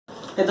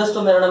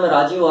दोस्तों, मेरा नाम है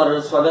राजीव और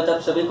स्वागत है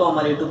आप सभी को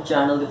हमारे यूट्यूब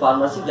चैनल द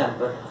फार्मेसी ज्ञान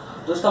पर।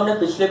 दोस्तों, हमने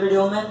पिछले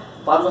वीडियो में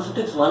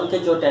फार्मास्यूटिक्स 1 के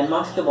जो 10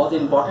 मार्क्स के बहुत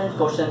इंपॉर्टेंट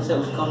क्वेश्चन है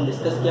उसको हम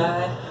डिस्कस किया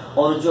है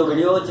और जो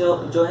वीडियो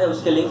जो है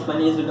उसके लिंक्स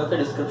मैंने इस वीडियो के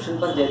डिस्क्रिप्शन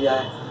पर दे दिया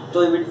है।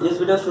 तो इस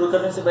वीडियो शुरू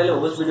करने से पहले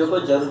उस वीडियो को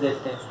जरूर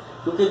देखते हैं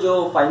क्योंकि जो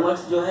 5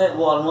 मार्क्स जो है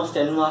वो ऑलमोस्ट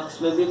 10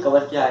 मार्क्स में भी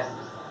कवर किया है।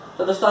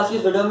 तो दोस्तों, आज की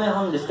इस वीडियो में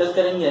हम डिस्कस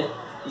करेंगे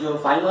जो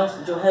 5 मार्क्स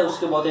जो है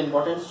उसके बहुत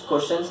इंपॉर्टेंट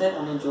क्वेश्चन है,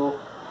 यानी जो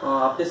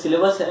आपके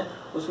सिलेबस है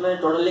उसमें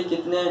टोटली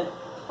कितने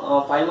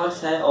 5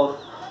 मार्क्स है और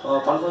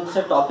कौन कौन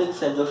से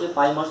टॉपिक्स है जो कि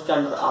 5 मार्क्स के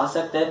अंडर आ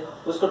सकते हैं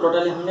उसको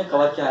टोटली हमने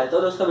कवर किया है। तो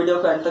दोस्तों, वीडियो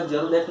को एंड तक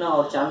जरूर देखना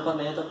और चैनल पर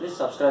नहीं है तो प्लीज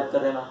सब्सक्राइब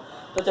कर लेना।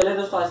 तो चलिए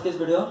दोस्तों, आज की इस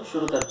वीडियो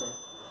शुरू करते हैं।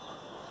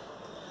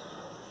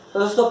 तो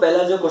दोस्तों,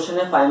 पहला जो क्वेश्चन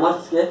है 5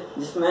 मार्क्स के,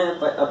 जिसमें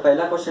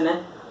पहला क्वेश्चन है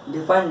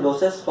define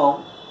dosage form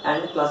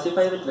and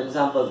classify with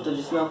example. तो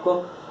जिसमें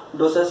आपको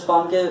डोसेज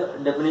फॉर्म के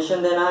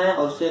डेफिनेशन देना है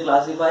और उसके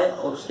क्लासीफाई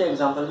और उसके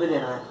एग्जाम्पल भी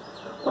देना है।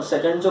 और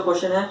सेकंड जो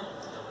क्वेश्चन है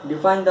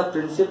define the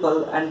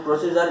principal and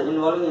procedure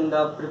involving in the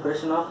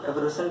preparation of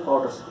abrasion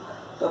powders.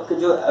 तो आपके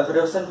जो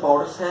एब्रेशन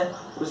पाउडर्स है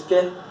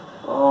उसके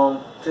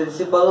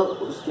प्रिंसिपल,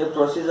 उसके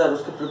प्रोसीजर,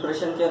 उसके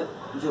प्रिपरेशन के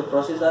जो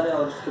प्रोसीजर है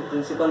और उसके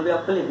प्रिंसिपल भी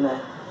आपको लिखना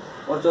है।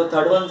 और जो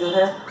थर्ड वन जो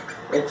है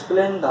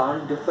explain the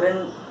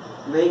different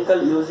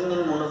vehicle using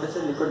in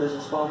monophasic liquid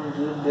dosage form,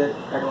 give their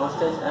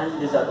advantage and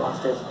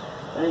disadvantage.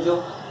 यानी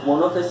जो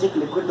मोनोफेसिक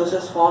लिक्विड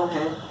डोसेज फॉर्म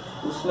है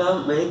उसमें हम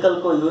व्हीकल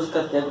को यूज़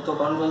करते हैं, तो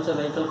कौन कौन से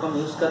व्हीकल को हम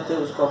यूज़ करते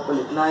हैं उसको आपको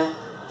लिखना है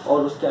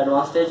और उसके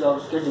एडवांटेज और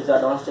उसके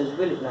डिसएडवांटेज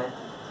भी लिखना है।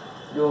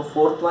 जो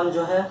फोर्थ वन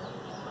जो है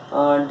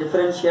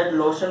डिफरेंशिएट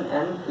लोशन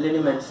एंड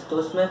लिनिमेंट्स। तो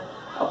उसमें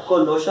आपको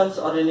लोशंस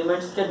और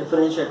लिनिमेंट्स के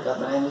डिफरेंशिएट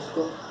करना है,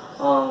 उसको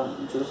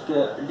जो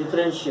उसके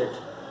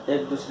डिफरेंशिएट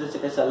एक दूसरे से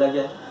कैसे अलग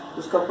है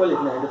उसको आपको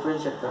लिखना है,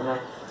 डिफरेंशिएट करना है।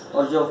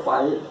 और जो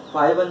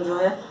 5 वन जो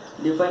है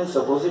define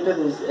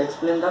suppositories,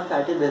 explain the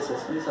fatty basis.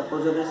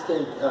 Suppositories के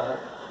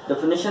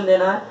डेफिनेशन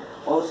देना है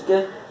और उसके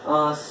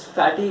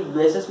फैटी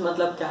बेसिस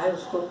मतलब क्या है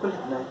उसको आपको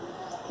लिखना है।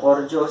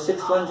 और जो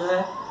 6th वन जो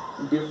है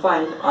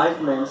define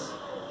ointments,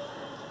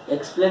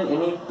 explain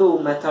any 2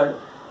 method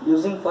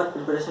using for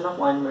preparation of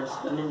ointments.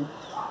 यानी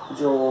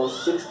जो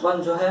 6th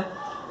वन जो है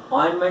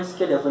ऑइंटमेंट्स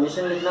के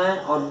डेफिनेशन लिखना है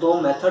और 2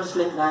 मेथड्स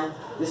लिखना है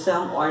जिससे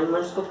हम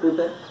ऑइंटमेंट्स को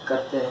प्रिपेयर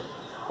करते हैं।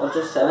 और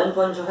जो 7th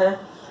वन जो है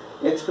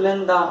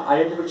explain the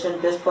identification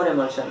test for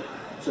emulsion.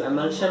 जो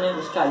एमल्शन है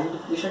उसके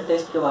आइडेंटिफिकेशन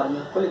टेस्ट के बारे में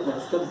आपको लिखना है,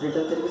 उसको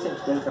डिटेल तरीके से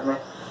एक्सप्लेन करना है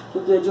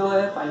क्योंकि जो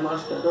है 5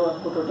 मार्क्स के तो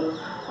आपको टोटल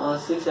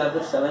 6 या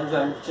फिर 7 जो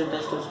आइडेंटिफिकेशन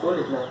टेस्ट है उसको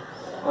लिखना है।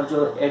 और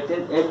जो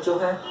 8 जो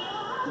है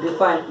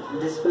define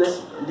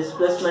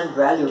displacement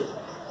value,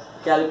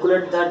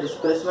 calculate the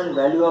displacement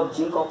value of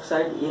zinc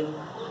oxide in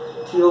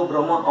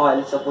Theobroma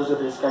oil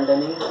suppositories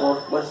containing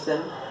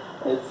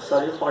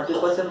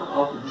 40%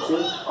 of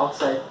zinc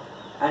oxide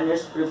and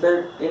it's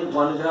prepared in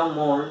 1 gram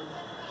mold.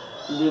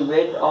 The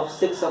weight of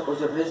 6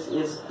 suppositories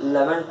is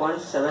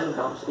 11.7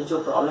 grams। ये जो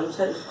प्रॉब्लम्स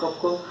है इसको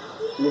आपको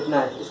लिखना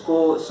है, इसको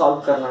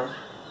solve करना है।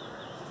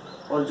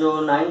 और जो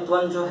 9th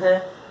वन जो है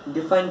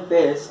define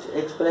paste,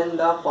 explain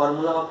the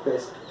formula of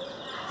paste.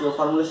 जो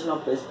फार्मूलेशन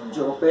ऑफ पेस्ट,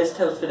 जो पेस्ट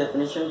है उसके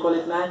डेफिनेशन को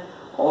लिखना है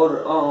और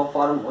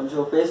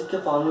जो पेस्ट के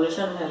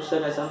फार्मूलेशन है उससे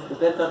कैसे हम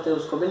प्रिपेयर करते हैं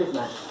उसको भी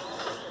लिखना है।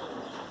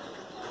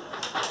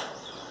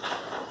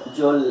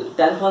 जो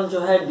 10th वन जो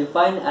है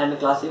define and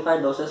classify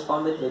dosage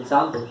form with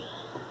example.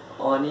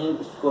 और ये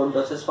उसको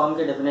डोसेज फॉर्म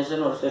के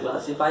डेफिनेशन और उसके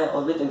क्लासीफाई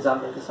और विद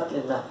एग्जाम्पल के साथ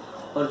लिखना है।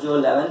 और जो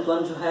 11th वन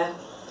जो है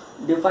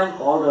define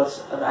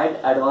powders,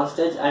 right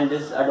advantage and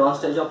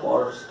disadvantage of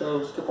powders. तो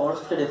उसके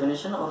पाउडर्स के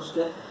डेफिनेशन और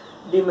उसके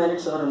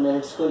डिमेरिट्स और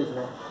मेरिट्स को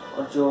लिखना है।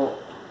 और जो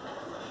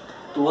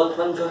 12th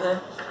वन जो है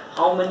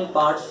how many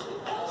parts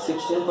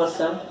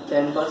 16%,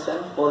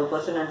 10%,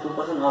 4% and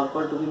 2%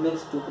 alcohol to be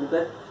mix to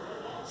prepare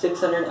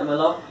 600 ml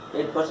of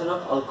 8%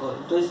 of alcohol.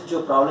 तो इस जो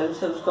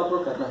प्रॉब्लम्स है उसको आपको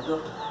करना है। तो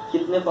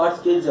कितने पार्ट्स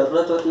की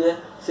ज़रूरत होती है,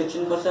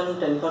 16%,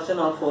 10%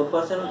 और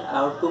 4%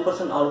 और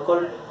 2%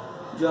 अल्कोहल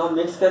जो हम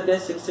मिक्स करके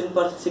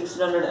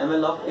 600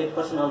 ml ऑफ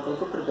 8% अल्कोहल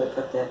को प्रिपेयर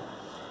करते हैं।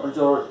 और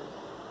जो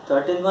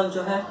 13th वन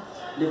जो है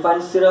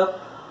define syrup,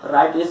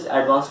 right is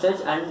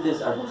advantage and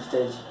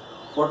disadvantage.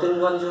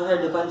 14th one जो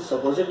है define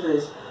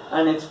suppositories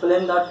and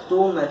explain the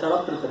 2 method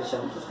of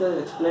preparation. उसके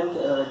एक्सप्लेन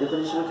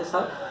डेफिनेशन के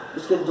साथ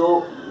उसके 2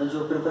 जो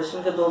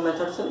प्रिपरेशन के 2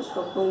 मेथड्स है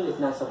उसको आपको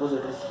लिखना है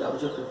सपोजिटरीज का। और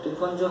जो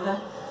 15th वन जो है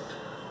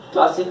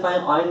classify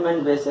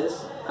ointment basis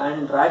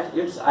and right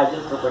it's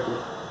ideal property.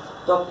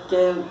 तो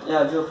आपके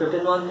जो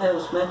 15th वन है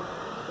उसमें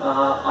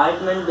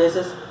ऑइंटमेंट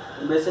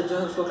बेसिस जो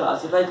है उसको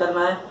क्लासीफाई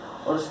करना है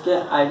और उसके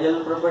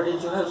आइडियल प्रॉपर्टी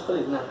जो है उसको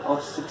लिखना है।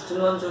 और 16th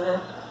वन जो है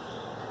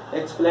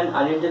explain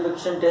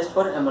identification test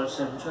for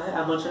emulsion. जो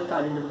है एमल्शन का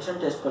आइडेंटिफिकेशन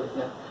टेस्ट को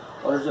लिखना है।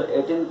 और जो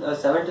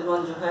 17th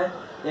वन जो है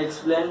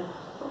एक्सप्लेन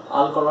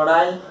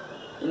अल्कोहलाइल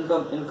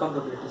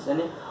इनकम्पेबिलिटीज,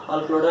 यानी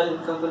अल्कोहलाइल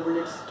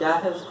इनकम्पेबिलिटीज क्या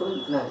है उसको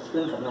लिखना है,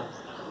 एक्सप्लेन करना है।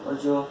 और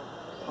जो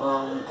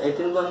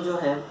 18th वन जो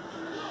है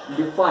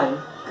define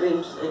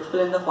creams,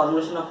 explain the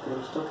formulation of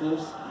creams. तो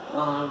क्रीम्स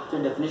के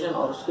डेफिनेशन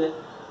और उसके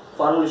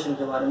फॉर्मुलेशन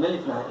के बारे में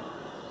लिखना है।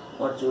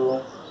 और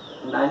जो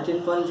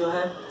 19th वन जो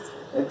है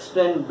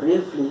explain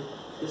briefly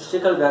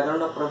historical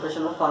background of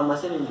profession of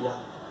pharmacy in India.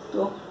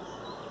 तो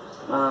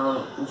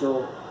जो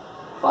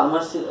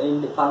फार्मेसी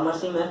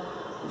में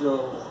जो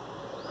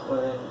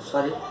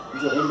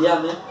इंडिया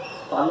में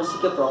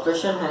फार्मेसी के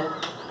प्रोफेशन है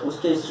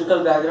उसके हिस्ट्रिकल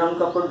बैकग्राउंड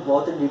का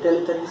बहुत ही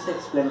डिटेल तरीके से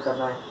एक्सप्लेन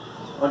करना है।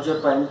 और जो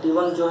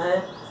 21 जो है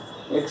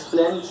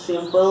explain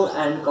simple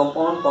and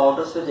compound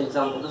powders with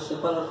example. तो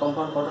सिंपल और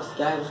कंपाउंड पाउडर्स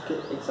क्या है उसके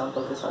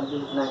एग्जांपल के साथ भी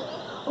लिखना है।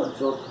 और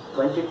जो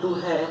 22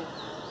 है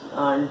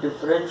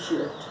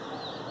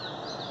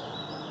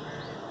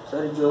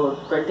जो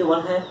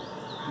 21 है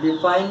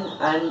define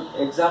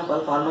and example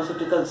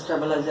pharmaceutical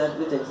stabiliser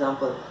with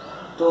example.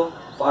 तो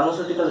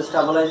फार्मास्यूटिकल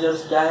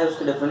स्टेबलाइजर्स क्या है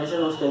उसके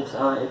डेफिनेशन उसके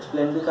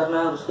एक्सप्लेन भी करना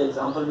है और उसके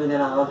एग्जांपल भी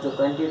देना है। और जो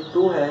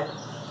 22 है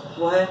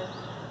वो है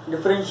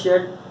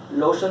डिफरेंशिएट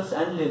लोशंस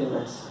एंड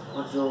लिगामेंट्स।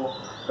 और जो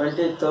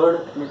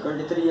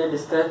 23 है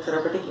डिस्क्राइब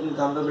थेरेपेटिक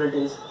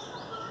इनकम्पेबिलिटीज।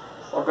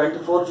 और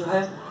 24 जो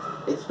है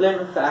explain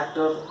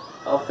factor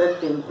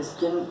affecting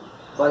skin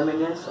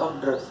permanence of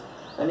drugs,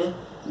 यानी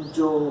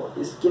जो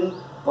स्किन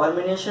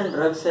परमिनेशन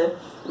ड्रग्स है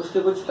उसके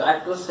कुछ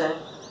फैक्टर्स हैं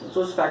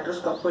तो उस फैक्टर्स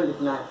को आपको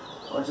लिखना है।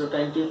 और जो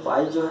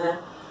 25 जो है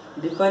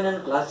define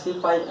and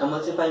classify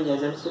emulsifying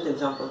agents with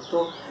example.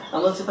 तो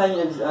एमल्सिफाइंग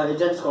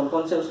एजेंट्स कौन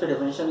कौन से उसके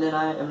डेफिनेशन देना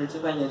है,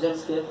 एमल्सिफाइंग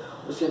एजेंट्स के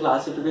उसके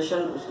क्लासिफिकेशन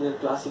उसके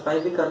क्लासीफाई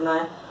भी करना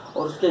है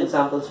और उसके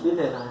एग्जांपल्स भी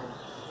देना है।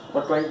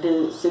 और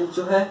 26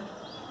 जो है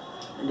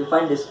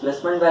define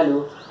displacement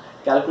value,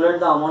 calculate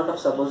the amount of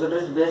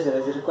suppositories base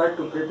is required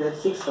to prepare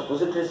 6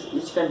 suppositories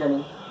each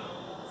containing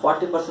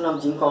 40% of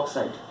zinc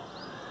oxide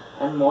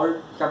and mold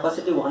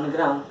capacity 1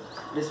 gram,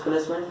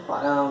 displacement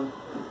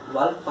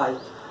valve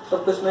 5। तो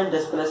इसमें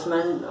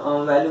डिस्प्लेसमेंट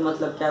वैल्यू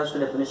मतलब क्या है उसके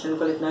डेफिनेशन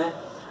को लिखना है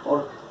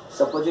और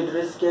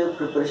सपोजिटरीज के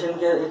प्रिपरेशन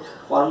के एक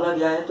फार्मूला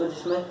दिया है तो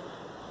जिसमें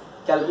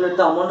calculate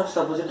the amount of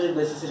suppository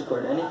basis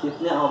required, यानी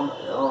कितने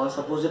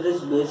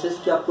सपोजिटरीज बेसिस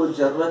की आपको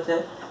ज़रूरत है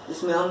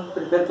जिसमें हम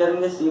प्रिपेयर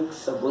करेंगे 6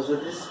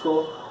 सपोजिटरीज को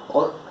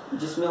और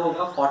जिसमें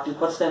होगा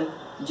 40%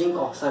 जिंक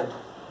ऑक्साइड।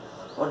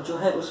 और जो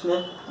है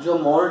उसमें जो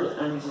मोल्ड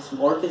जिस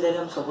मोल्ड के जरिए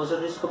हम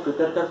सपोजिटरीज को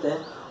प्रिपेयर करते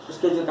हैं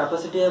उसके जो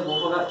कैपेसिटी है वो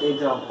होगा 1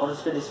 ग्राम और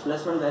उसके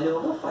डिस्प्लेसमेंट वैल्यू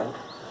होगा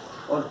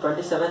 5। और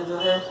 27 जो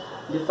है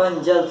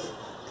define gels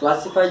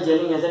classify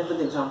gelling agent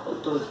with example.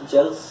 तो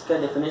जेल्स का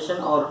डेफिनेशन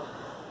और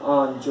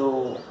जो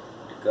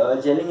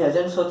जेलिंग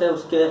एजेंट्स होते हैं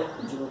उसके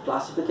जो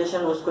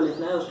क्लासिफिकेशन उसको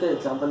लिखना है उसके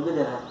एग्जांपल भी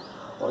देना है।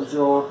 और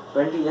जो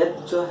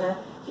 28 जो है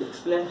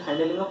एक्सप्लेन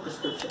हैंडलिंग ऑफ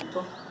प्रिस्क्रिप्शन।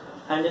 तो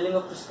हैंडलिंग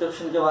ऑफ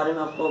प्रिस्क्रिप्शन के बारे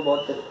में आपको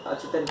बहुत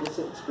अच्छी तरीके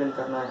से एक्सप्लेन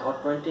करना है।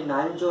 और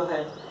 29 जो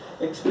है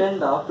explain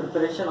the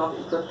preparation of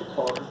इक्विप्टिक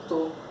powder.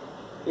 तो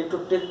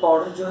इक्विप्टिक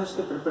पाउडर जो है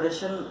उसके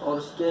प्रिपरेशन और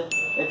उसके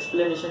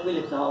एक्सप्लेनेशन भी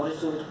लिखना। और इस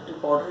जो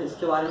इक्विप्टिक पाउडर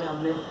इसके बारे में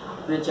हमने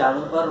अपने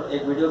चैनल पर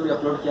एक वीडियो भी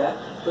अपलोड किया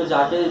है तो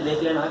जाके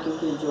देख लेना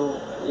क्योंकि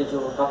ये जो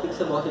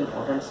टॉपिक्स है बहुत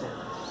इंपॉर्टेंट्स हैं।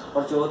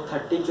 और जो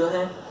 30 जो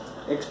है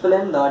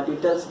explain the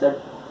details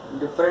that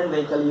different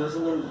vehicle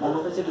using in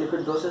monophasic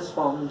liquid dosage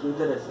form give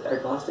the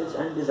advantage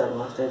and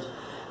disadvantage।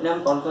 यानी हम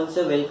कौन कौन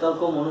से व्हीकल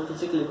को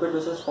मोनोफिसिक लिक्विड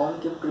डोसेज फॉर्म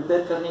के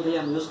प्रिपेयर करने के लिए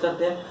हम यूज़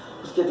करते हैं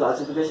उसके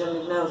क्लासिफिकेशन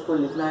लिखना है, उसको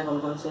लिखना है कौन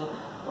कौन से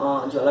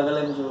जो अलग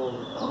अलग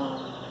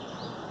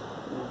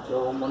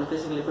जो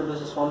मोनोफिसिक लिक्विड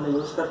डोसेज फॉर्म में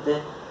यूज़ करते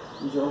हैं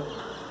जो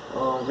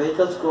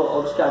व्हीकल्स को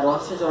और उसके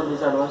एडवांटेज और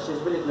डिसएडवांटेज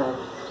भी लिखना है।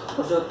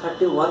 और जो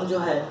 31 जो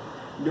है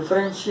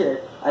डिफरेंशिएट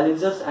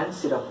एलिक्सर्स एंड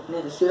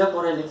सिरप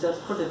और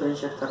एलिक्सर्स को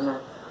डिफरेंशिएट करना है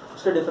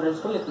उसके डिफरेंस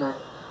को लिखना है।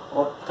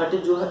 और 32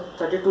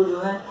 जो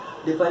है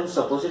define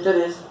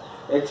suppositories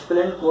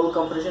explain cold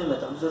compression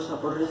method. जो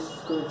सपोजिटरीज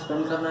को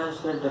एक्सप्लेन करना है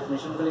उसके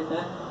डेफिनेशन को लिखना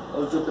है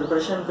और जो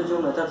प्रिपरेशन के जो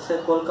मेथड्स है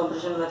कोल्ड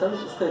कंप्रेशन मेथड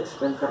उसको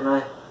एक्सप्लेन करना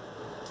है।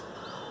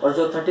 और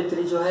जो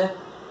 33 जो है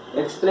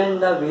explain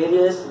the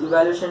various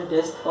evaluation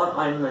test for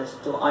ointments.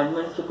 तो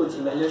ऑइंटमेंट्स के कुछ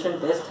इवैल्यूएशन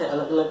टेस्ट है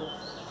अलग अलग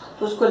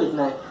तो उसको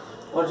लिखना है।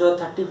 और जो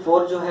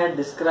 34 जो है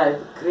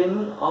डिस्क्राइब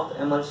क्रीमिंग ऑफ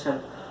एमल्शन।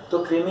 तो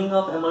क्रीमिंग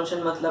ऑफ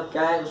एमल्शन मतलब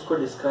क्या है उसको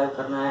डिस्क्राइब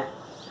करना है।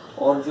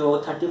 और जो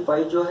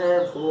 35 जो है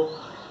वो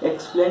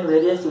explain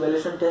various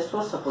evaluation test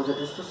for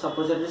suppositories. तो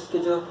सपोजिटरीज के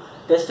जो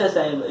टेस्टेस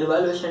है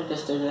इवैल्यूएशन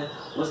टेस्टेस है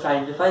उसका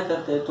आइडेंटिफाई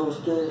करते हैं तो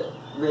उसके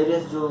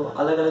वेरियस जो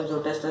अलग अलग जो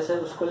टेस्टेस है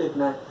उसको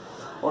लिखना है।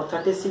 और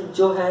 36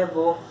 जो है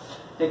वो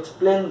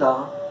explain the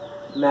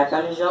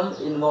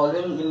mechanism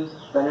involving in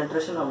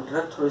penetration of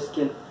drug through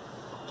skin.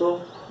 तो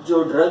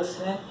जो ड्रग्स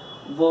हैं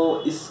वो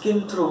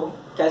स्किन थ्रू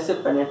कैसे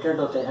पेनेट्रेट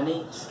होते हैं, यानी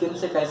स्किन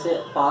से कैसे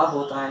पार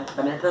होता है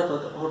पेनेट्रेट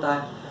होता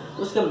है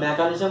उसके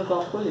मैकेनिज्म को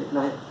आपको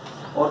लिखना है।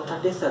 और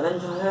 37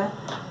 जो है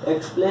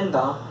explain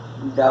the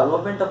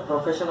development of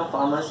profession of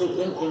pharmacy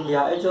in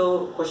India. जो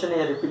क्वेश्चन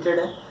है रिपीटेड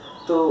है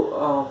तो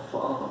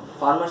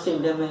फार्मेसी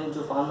इंडिया में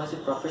जो फार्मेसी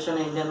प्रोफेशन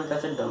है इंडिया में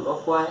कैसे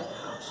डेवलप हुआ है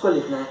उसको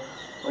लिखना है।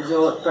 और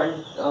जो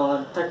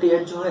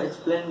 38 जो है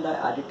explain the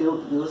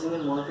additive using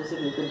in मोनोफिसिक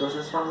liquid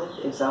dosage form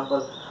with example.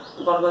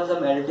 तो कौन कौन सा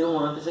हम additive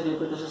मोनोफिसिक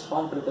liquid dosage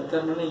form prepare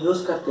करने में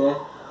यूज़ करते हैं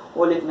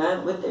वो लिखना है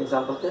विद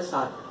एग्जांपल के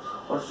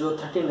साथ। और जो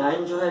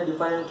 39 जो है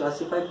डिफाइन एंड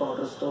क्लासीफाई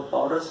पाउडर्स। तो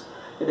पाउडर्स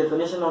के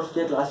डेफिनेशन और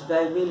उसके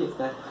क्लासीफाई भी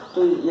लिखना है।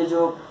 तो ये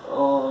जो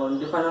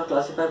डिफाइन और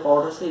क्लासीफाई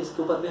पाउडर्स है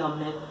इसके ऊपर भी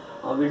हमने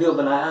वीडियो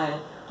बनाया है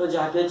तो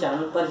जाके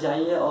चैनल पर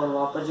जाइए और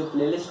वहाँ पर जो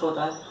प्लेलिस्ट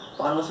होता है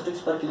फार्मास्यूटिक्स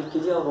पर क्लिक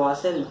कीजिए और वहाँ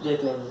से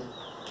देख लेंगे।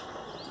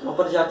 वहाँ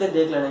पर जाके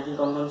देख लेना कि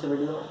कौन कौन से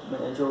वीडियो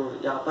में जो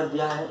यहाँ पर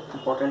दिया है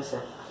इम्पोर्टेंस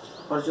है।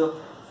 और जो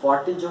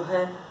 40 जो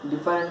है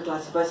define and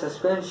classify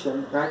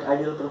suspension, right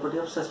ideal property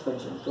of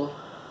suspension. तो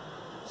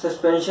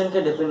सस्पेंशन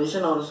के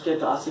डेफिनेशन और उसके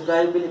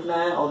क्लासीफाई भी लिखना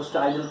है और उसके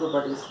आइडियल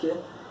प्रॉपर्टीज के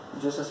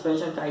जो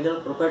सस्पेंशन का आइडियल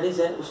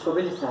प्रॉपर्टीज है उसको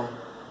भी लिखना है।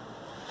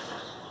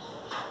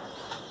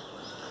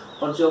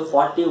 और जो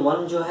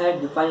 41 जो है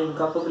define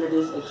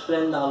इनकम्पेबिलिटीज,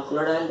 explain the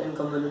alcohol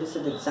इनकम्पेबिलिटीज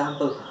with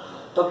example.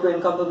 तो आपको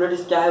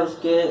इनकम्पेबिलिटीज क्या है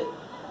उसके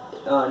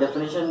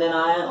डेफिनेशन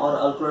देना है और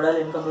अल्कोहल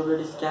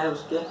इनकम्पेबिलिटीज क्या है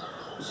उसे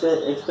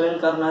एक्सप्लेन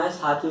करना है,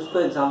 साथ ही उसको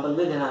एग्जांपल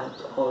भी देना है।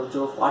 और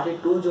जो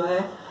 42 जो है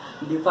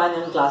डिफाइन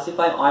एंड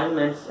क्लासीफाई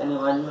ऑइंटमेंट्स, यानी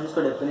ऑइंटमेंट्स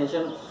को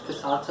डेफिनेशन के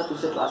साथ साथ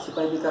उसे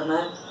क्लासीफाई भी करना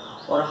है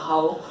और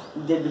how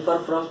they differ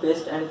from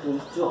paste and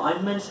creams. जो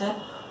ऑइंटमेंट्स है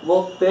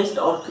वो पेस्ट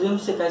और क्रीम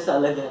से कैसे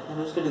अलग है,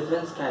 यानी उसके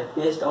डिफरेंस क्या है।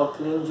 पेस्ट और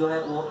क्रीम जो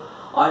है वो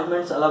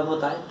ऑइंटमेंट्स अलग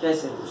होता है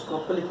कैसे, उसको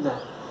आपको लिखना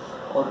है।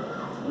 और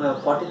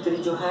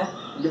 43 जो है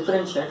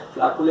डिफरेंशिएट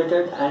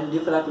फ्लैकुलेटेड एंड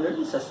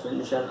डिफ्लैकुलेटेड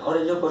सस्पेंशन। और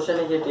ये जो क्वेश्चन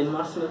है ये 10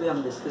 मार्क्स में भी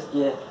हम डिस्कस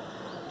किए हैं।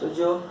 तो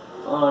जो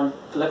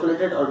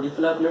फ्लैकुलेटेड और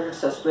डिफ्लैकुलेटेड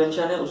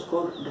सस्पेंशन है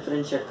उसको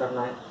डिफरेंशिएट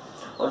करना है।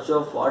 और जो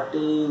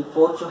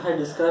 44 जो है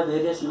describe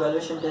various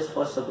evaluation test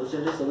for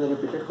suppositories, ये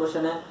रिपीटेड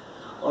क्वेश्चन है।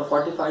 और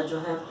 45 जो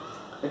है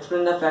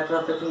explain the factor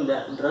affecting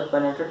drug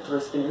penetrate through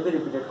skin, ये भी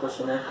रिपीटेड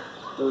क्वेश्चन है।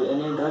 तो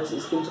यानी ड्रग्स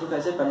स्किन थ्रू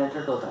कैसे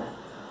पेनेट्रेट होता है।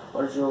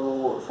 और जो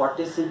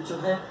 46 जो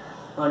है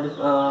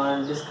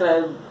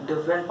describe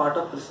different part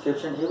of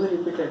prescription, ये भी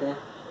रिपीटेड है,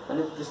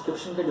 यानी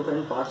प्रिस्क्रिप्शन के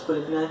डिफरेंट पार्ट्स को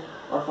लिखना है।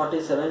 और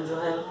 47 जो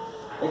है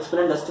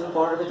explain dusting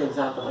powder with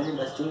example, यानी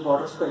डस्टिंग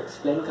पाउडर्स को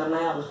एक्सप्लेन करना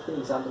है और उसको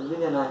एग्जांपल भी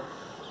देना है।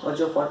 और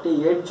जो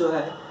 48 जो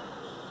है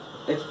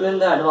explain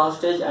the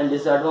advantage and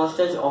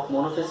disadvantage of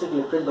monophasic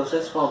liquid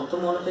dosage form. तो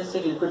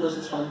मोनोफेसिक लिक्विड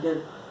डोसेज फॉर्म के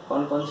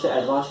कौन कौन से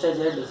एडवांटेज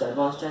है,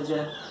 डिसएडवांटेज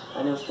है,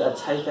 यानी उसकी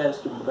अच्छाई क्या है,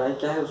 उसकी बुराई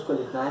क्या है, उसको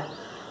लिखना है।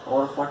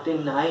 और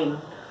 49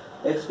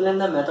 explain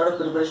the method of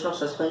preparation of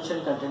suspension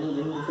containing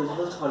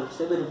इंडिफ्यूजिबल solid,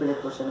 से भी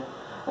रिपीटेड क्वेश्चन है।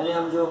 यानी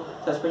हम जो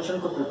सस्पेंशन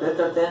को प्रिपेयर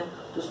करते हैं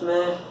तो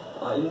उसमें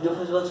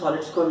इंडिफ्यूजिबल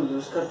सॉलिड्स को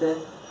यूज़ करते हैं,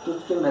 तो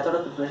उसके मेथड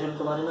ऑफ प्रिपरेशन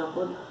के बारे में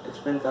आपको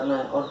एक्सप्लेन करना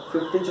है। और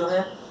 50 जो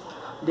है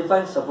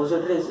define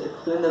suppositories,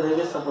 explain the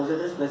various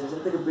suppositories basis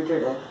पे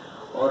रिपीटेड है।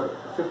 और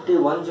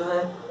 51 जो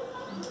है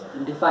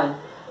define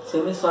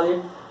semi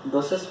solid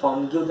dosage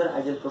form, give their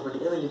ideal property,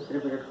 ये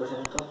रिपीटेड क्वेश्चन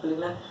है। तो आपको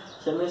लिखना है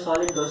सेमी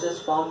सॉलिड डोसेज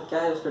फॉर्म क्या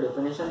है, उसका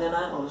डेफिनेशन देना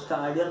है और उसका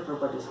आइडियल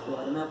प्रॉपर्टीज के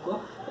बारे में आपको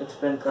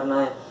एक्सप्लेन करना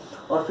है।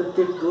 और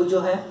 52 जो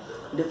है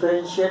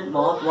differentiate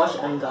mouth wash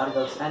and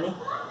gargles, यानी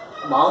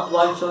माउथ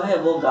वॉश जो है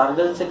वो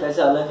गार्गल से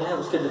कैसे अलग है,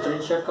 उसके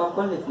डिफरेंशिएट को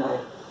आपको लिखना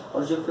है।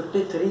 और जो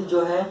 53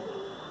 जो है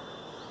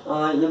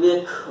ये भी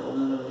एक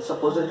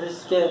सपोजिटरीज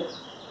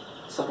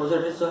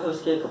जो है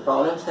उसके एक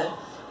प्रॉब्लम्स है,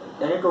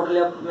 यानी टोटली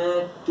आप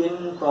में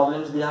 3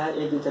 प्रॉब्लम्स दिया है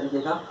एक ही तरीके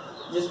का,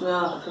 जिसमें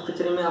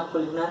 53 में आपको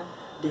लिखना है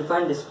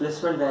डिफाइन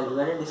डिस्प्लेसमेंट वैल्यू,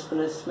 यानी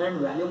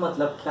डिस्प्लेसमेंट वैल्यू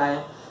मतलब क्या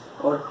है।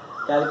 और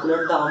calculate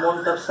the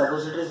amount of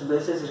suppositories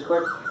basis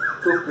required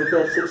to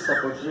prepare 6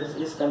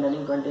 suppositories is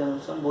containing 20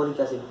 mg boric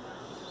acid.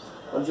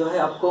 और जो है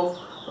आपको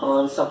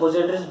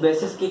सपोजिटरीज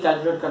बेसिस की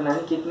कैलकुलेट करना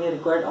है, कितनी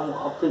रिक्वायर्ड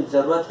आपकी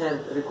ज़रूरत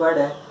है, रिक्वायर्ड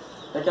है,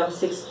 ताकि हम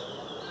 6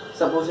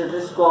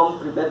 सपोजिटरीज को हम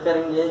प्रिपेयर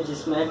करेंगे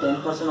जिसमें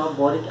 10% ऑफ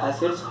बोरिक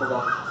एसिड्स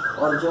होगा।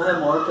 और जो है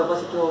मोल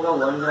कैपेसिटी होगा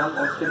 1 ग्राम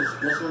और उसकी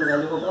डिस्प्लेसमेंट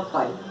वैल्यू होगा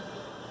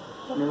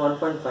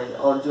 1.5।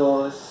 और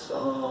जो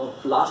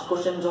लास्ट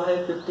क्वेश्चन जो है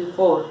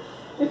 54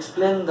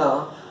 explain the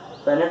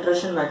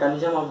penetration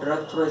mechanism of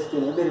drug through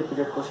skin, ये भी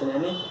रिपीटेड क्वेश्चन है,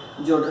 यानी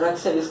जो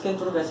ड्रग्स है स्किन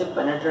थ्रू कैसे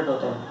पेनेट्रेट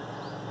होते हैं।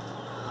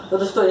 तो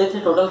दोस्तों ये थे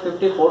टोटल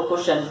 54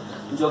 क्वेश्चन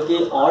जो कि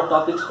और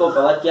टॉपिक्स को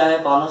कवर किया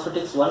है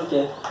फार्मास्यूटिक्स 1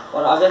 के।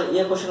 और अगर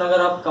ये क्वेश्चन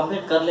अगर आप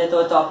कंप्लीट कर लेते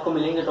हो तो आपको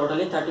मिलेंगे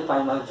टोटली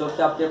 35 मार्क्स, जो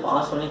कि आपके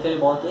पास होने के लिए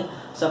बहुत ही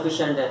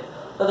सफिशिएंट है।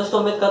 तो दोस्तों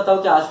उम्मीद करता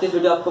हूँ कि आज की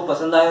वीडियो आपको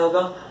पसंद आया होगा।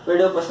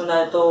 वीडियो पसंद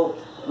आए तो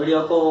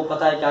वीडियो को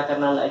पता है क्या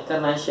करना है, लाइक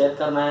करना है, शेयर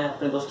करना है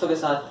अपने दोस्तों के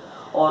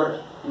साथ। और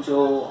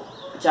जो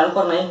चैनल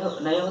पर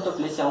नहीं हो तो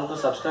प्लीज़ चैनल को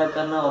सब्सक्राइब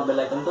करना और बेल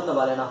आइकन को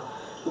दबा लेना,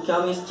 क्योंकि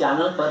हम इस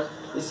चैनल पर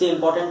इससे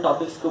इंपॉर्टेंट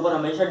टॉपिक्स के ऊपर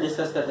हमेशा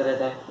डिस्कस करते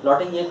रहते हैं।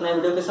 लौटेंगे एक नए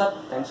वीडियो के साथ।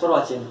 Thanks for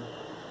watching.